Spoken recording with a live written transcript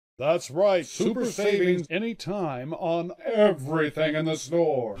That's right, super savings anytime on everything in the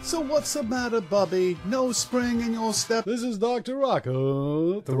store. So what's the matter, Bubby? No spring in your step? This is Dr.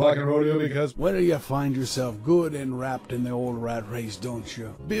 Rocco, the Rockin' Rodeo, because where do you find yourself good and wrapped in the old rat race, don't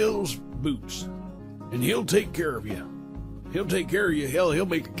you? Bill's boots, and he'll take care of you. He'll take care of you. Hell, he'll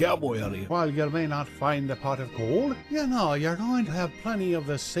make a cowboy out of you. While you may not find the pot of gold, you know you're going to have plenty of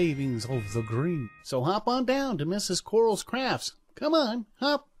the savings of the green. So hop on down to Mrs. Coral's Crafts. Come on,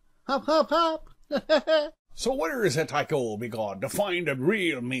 hop, hop, hop, hop. So where is it I go, begod, to find a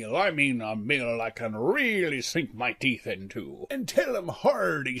real meal? I mean a meal I can really sink my teeth into. And tell 'em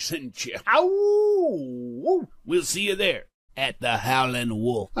Hardy sent you. Ow! We'll see you there. At the Howlin'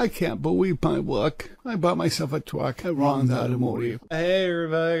 Wolf. I can't believe my luck. I bought myself a truck at Ron's Automotive. Hey,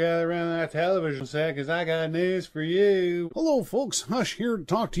 everybody got around that television set, because I got news for you. Hello, folks. Hush here to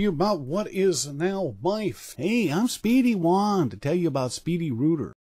talk to you about what is now life. Hey, I'm Speedy Wan to tell you about Speedy Rooter.